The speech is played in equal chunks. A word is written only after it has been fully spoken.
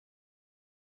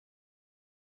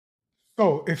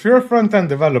So if you're a front-end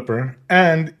developer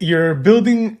and you're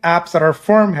building apps that are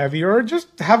form heavy or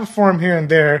just have a form here and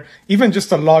there, even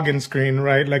just a login screen,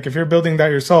 right? Like if you're building that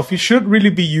yourself, you should really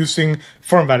be using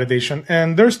form validation.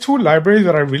 And there's two libraries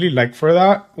that I really like for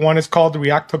that. One is called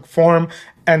React Hook Form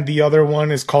and the other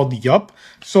one is called Yup.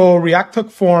 So React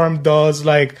Hook Form does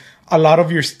like a lot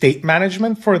of your state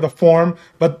management for the form,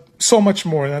 but so much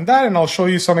more than that. And I'll show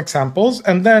you some examples.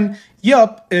 And then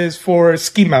Yup is for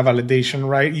schema validation,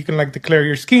 right? You can like declare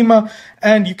your schema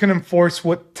and you can enforce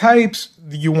what types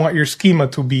you want your schema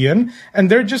to be in.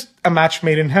 And they're just a match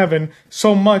made in heaven,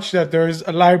 so much that there's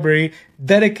a library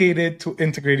dedicated to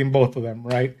integrating both of them,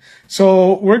 right?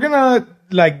 So we're gonna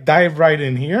like dive right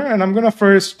in here, and I'm gonna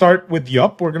first start with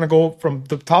Yup. We're gonna go from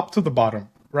the top to the bottom,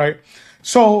 right?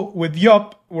 So with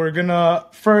Yup, we're gonna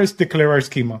first declare our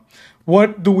schema.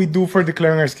 What do we do for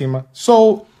declaring our schema?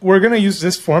 So we're going to use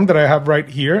this form that I have right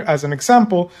here as an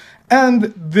example.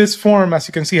 And this form, as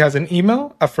you can see, has an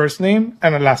email, a first name,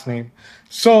 and a last name.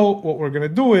 So what we're going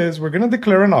to do is we're going to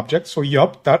declare an object. So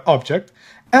yup.object.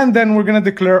 And then we're going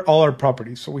to declare all our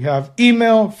properties. So we have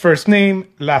email, first name,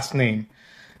 last name.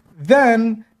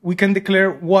 Then we can declare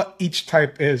what each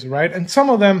type is, right? And some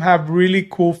of them have really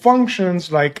cool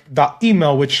functions like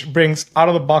 .email, which brings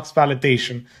out-of-the-box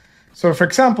validation. So for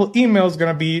example, email is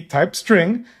going to be type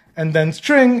string, and then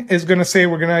string is going to say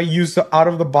we're going to use the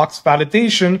out-of-the-box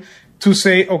validation to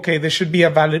say, okay, this should be a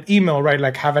valid email, right?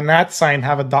 Like have an @ sign,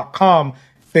 have a .com,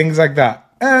 things like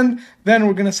that. And then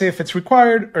we're going to say if it's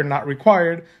required or not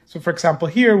required. So for example,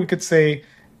 here we could say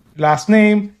last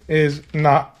name is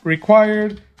not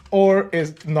required or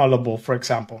is nullable, for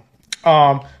example.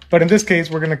 But in this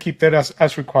case, we're going to keep that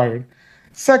as required.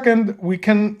 Second, we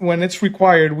can, when it's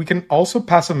required, we can also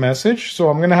pass a message. So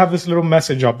I'm going to have this little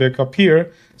message object up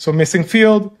here. So missing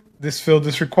field, this field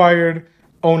is required,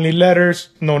 only letters,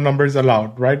 no numbers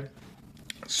allowed, right?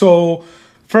 So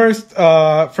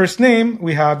first name,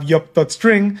 we have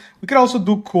yup.string. We could also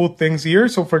do cool things here.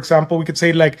 So for example, we could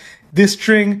say like this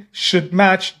string should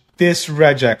match this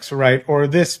regex, right? Or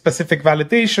this specific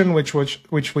validation,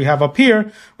 which we have up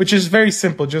here, which is very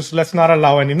simple. Just let's not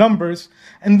allow any numbers.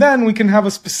 And then we can have a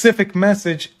specific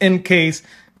message in case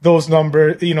those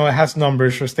numbers, it has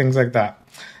numbers or things like that.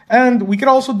 And we could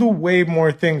also do way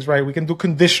more things, right? We can do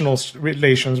conditional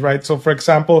relations, right? So for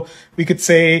example, we could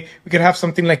have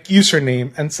something like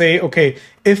username and say, okay,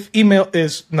 if email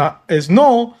is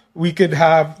null, we could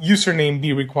have username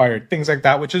be required, things like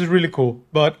that, which is really cool.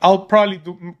 But I'll probably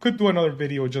could do another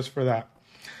video just for that.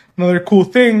 Another cool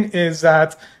thing is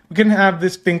that we can have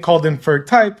this thing called inferred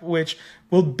type, which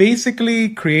will basically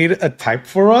create a type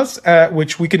for us,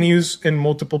 which we can use in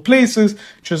multiple places,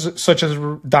 such as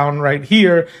down right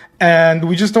here. And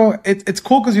we just don't, it's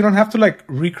cool because you don't have to like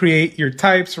recreate your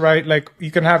types, right? Like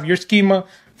you can have your schema,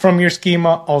 from your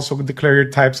schema, also declare your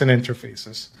types and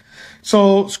interfaces.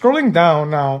 So scrolling down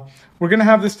now, we're going to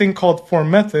have this thing called form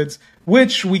methods,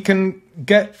 which we can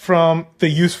get from the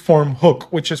use form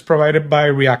hook, which is provided by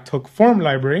React Hook Form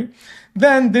library.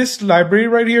 Then this library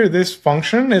right here, this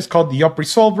function is called the Yup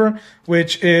Resolver,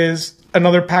 which is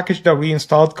another package that we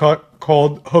installed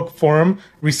called Hook Form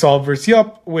Resolvers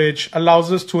Yup, which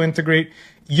allows us to integrate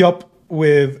Yup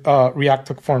with React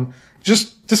Hook Form.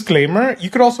 Just disclaimer, you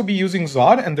could also be using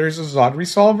Zod, and there's a Zod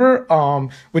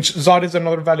resolver, which Zod is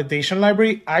another validation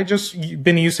library. I just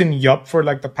been using Yup for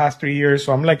like the past 3 years,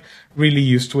 so I'm like really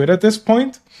used to it at this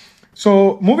point.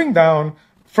 So moving down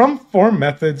from form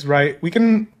methods, right, we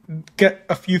can get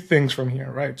a few things from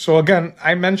here, right? So again,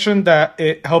 I mentioned that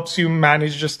it helps you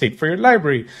manage the state for your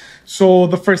library. So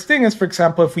the first thing is, for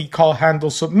example, if we call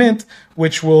handle submit,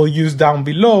 which we'll use down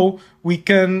below, we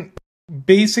can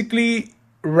basically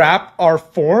wrap our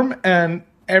form, and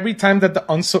every time that the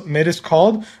unsubmit is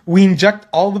called, we inject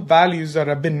all the values that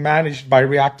have been managed by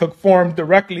React Hook Form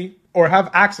directly or have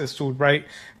access to it, right?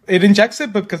 It injects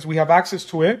it because we have access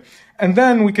to it, and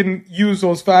then we can use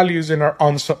those values in our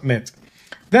unsubmit.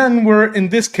 Then in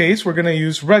this case, we're going to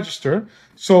use register.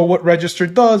 So what register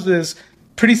does is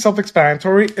pretty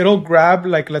self-explanatory. It'll grab,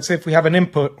 like, let's say if we have an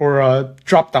input or a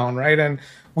dropdown, right? And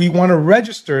we want to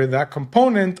register that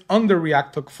component under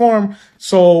React Hook Form.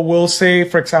 So we'll say,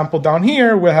 for example, down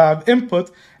here, we'll have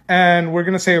input, and we're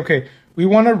going to say, okay, we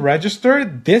want to register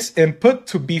this input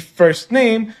to be first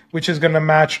name, which is going to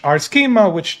match our schema,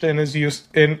 which then is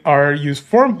used in our use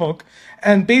form hook.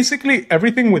 And basically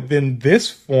everything within this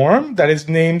form that is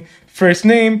named first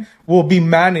name will be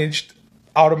managed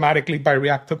automatically by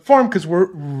React Hook Form because we're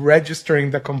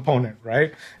registering the component,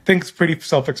 right? I think it's pretty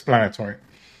self-explanatory.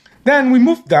 Then we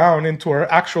move down into our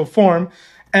actual form.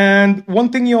 And one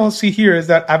thing you'll see here is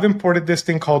that I've imported this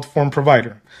thing called form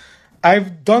provider.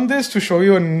 I've done this to show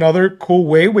you another cool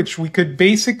way, which we could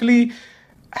basically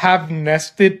have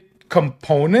nested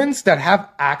components that have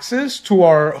access to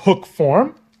our hook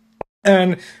form.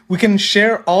 And we can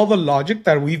share all the logic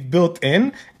that we've built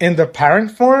in the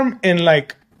parent form in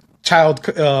like child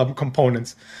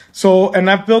components. So, and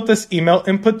I've built this email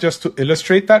input just to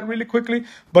illustrate that really quickly.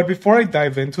 But before I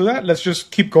dive into that, let's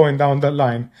just keep going down that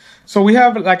line. So we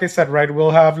have, like I said, right,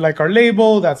 we'll have like our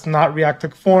label that's not React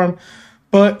hook form.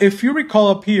 But if you recall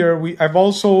up here, I've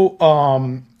also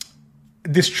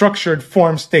destructured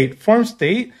form state. Form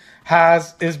state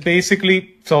is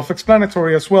basically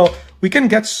self-explanatory as well. We can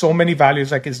get so many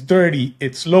values, like it's dirty,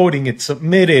 it's loading, it's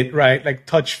submitted, right? Like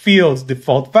touch fields,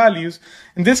 default values.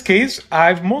 In this case,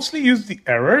 I've mostly used the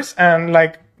errors, and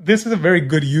like this is a very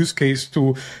good use case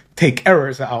to take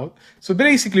errors out. So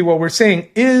basically what we're saying,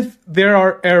 if there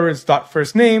are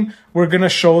errors.firstName, we're going to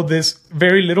show this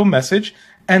very little message,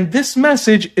 and this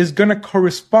message is going to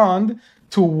correspond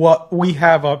to what we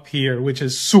have up here, which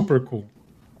is super cool.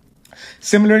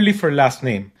 Similarly for last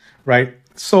name, right?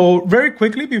 So very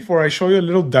quickly, before I show you a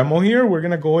little demo here, we're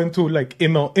going to go into like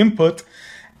email input.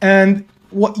 And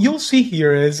what you'll see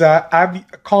here is I've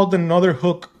called another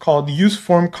hook called use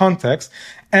form context.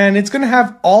 And it's going to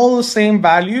have all the same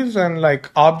values and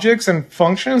like objects and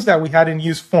functions that we had in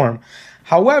use form.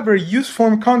 However, use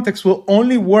form context will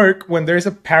only work when there's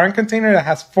a parent container that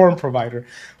has form provider,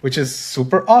 which is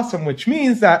super awesome, which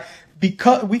means that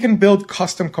because we can build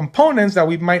custom components that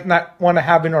we might not want to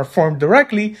have in our form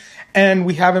directly, and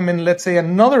we have them in, let's say,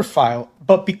 another file.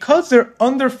 But because they're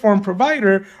under form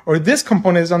provider, or this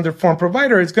component is under form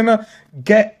provider, it's going to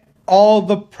get all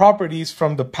the properties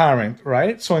from the parent,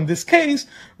 right? So in this case,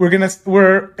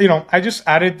 I just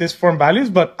added this form values,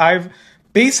 but I've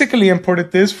basically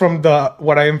imported this from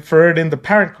what I inferred in the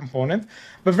parent component.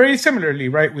 But very similarly,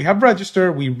 right? We have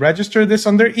register, we register this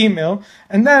under email,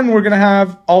 and then we're going to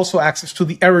have also access to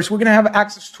the errors. We're going to have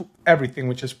access to everything,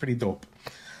 which is pretty dope.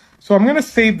 So I'm going to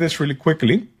save this really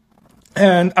quickly,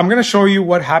 and I'm going to show you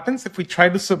what happens if we try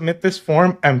to submit this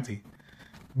form empty.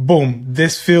 Boom,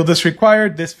 this field is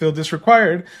required, this field is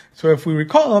required. So if we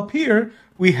recall up here,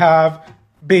 we have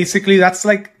basically, that's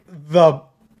like the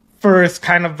first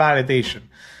kind of validation.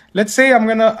 Let's say in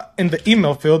the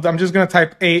email field, I'm just going to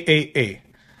type AAA.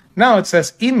 Now it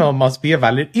says email must be a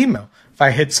valid email. If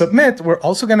I hit submit, we're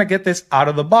also going to get this out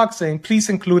of the box saying, please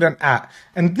include an @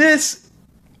 And this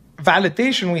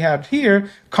validation we have here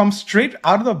comes straight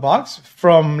out of the box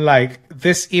from like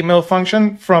this email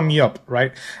function from Yup,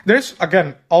 right? There's,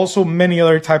 again, also many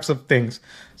other types of things.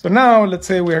 So now let's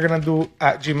say we're going to do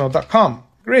 @gmail.com.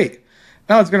 Great.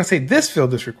 Now it's going to say this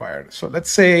field is required. So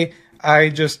let's say I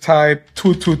just type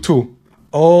 222.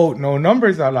 Oh, no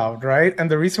numbers allowed, right?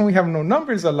 And the reason we have no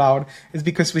numbers allowed is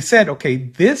because we said, okay,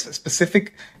 this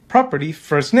specific property,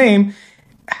 first name,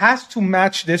 has to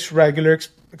match this regular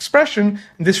expression.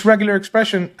 And this regular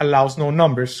expression allows no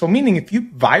numbers. So meaning if you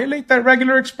violate that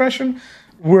regular expression,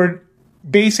 we're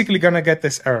basically going to get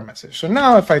this error message. So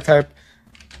now if I type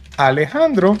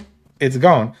Alejandro, it's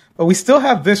gone. But we still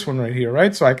have this one right here,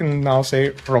 right? So I can now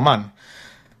say Roman.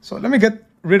 So let me get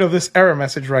rid of this error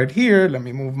message right here. Let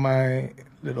me move my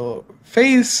little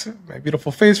face, my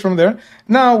beautiful face from there.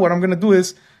 Now what I'm going to do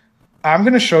is I'm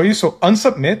going to show you. So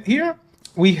unsubmit here,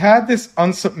 we had this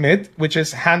unsubmit, which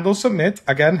is handle submit.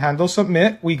 Again, handle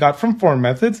submit we got from form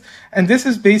methods. And this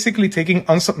is basically taking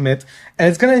unsubmit, and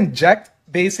it's going to inject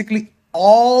basically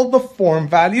all the form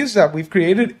values that we've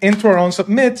created into our own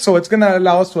submit. So it's going to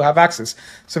allow us to have access.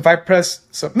 So if I press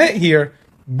submit here,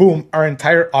 boom, our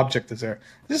entire object is there.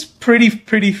 This is pretty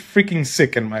freaking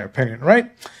sick in my opinion,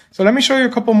 right? So let me show you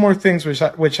a couple more things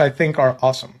which I think are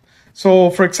awesome. So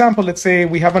for example, let's say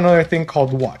we have another thing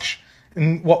called watch.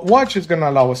 And what watch is going to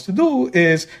allow us to do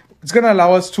is it's going to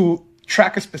allow us to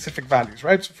track a specific values,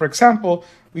 right? So for example,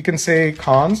 we can say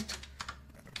const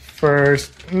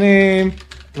first name,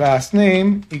 last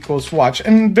name equals watch.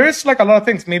 And there's like a lot of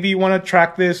things. Maybe you want to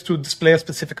track this to display a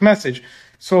specific message.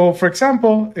 So for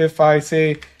example, if I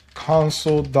say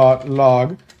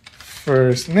console.log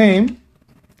first name,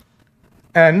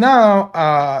 and now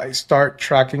I start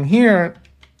tracking here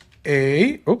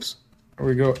Alejandro.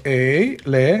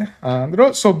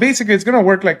 So basically it's going to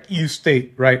work like use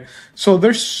state, right? So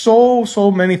there's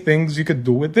so many things you could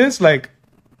do with this, like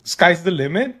sky's the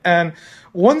limit. And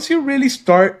once you really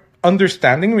start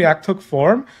understanding React hook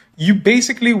form, you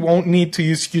basically won't need to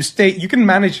use state. You can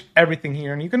manage everything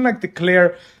here, and you can like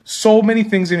declare so many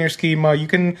things in your schema. You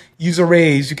can use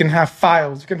arrays, you can have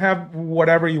files, you can have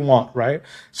whatever you want, right?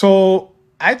 So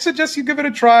I'd suggest you give it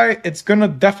a try. It's going to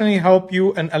definitely help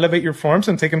you and elevate your forms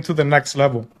and take them to the next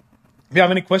level. If you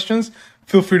have any questions,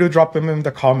 feel free to drop them in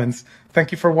the comments.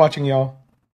 Thank you for watching, y'all.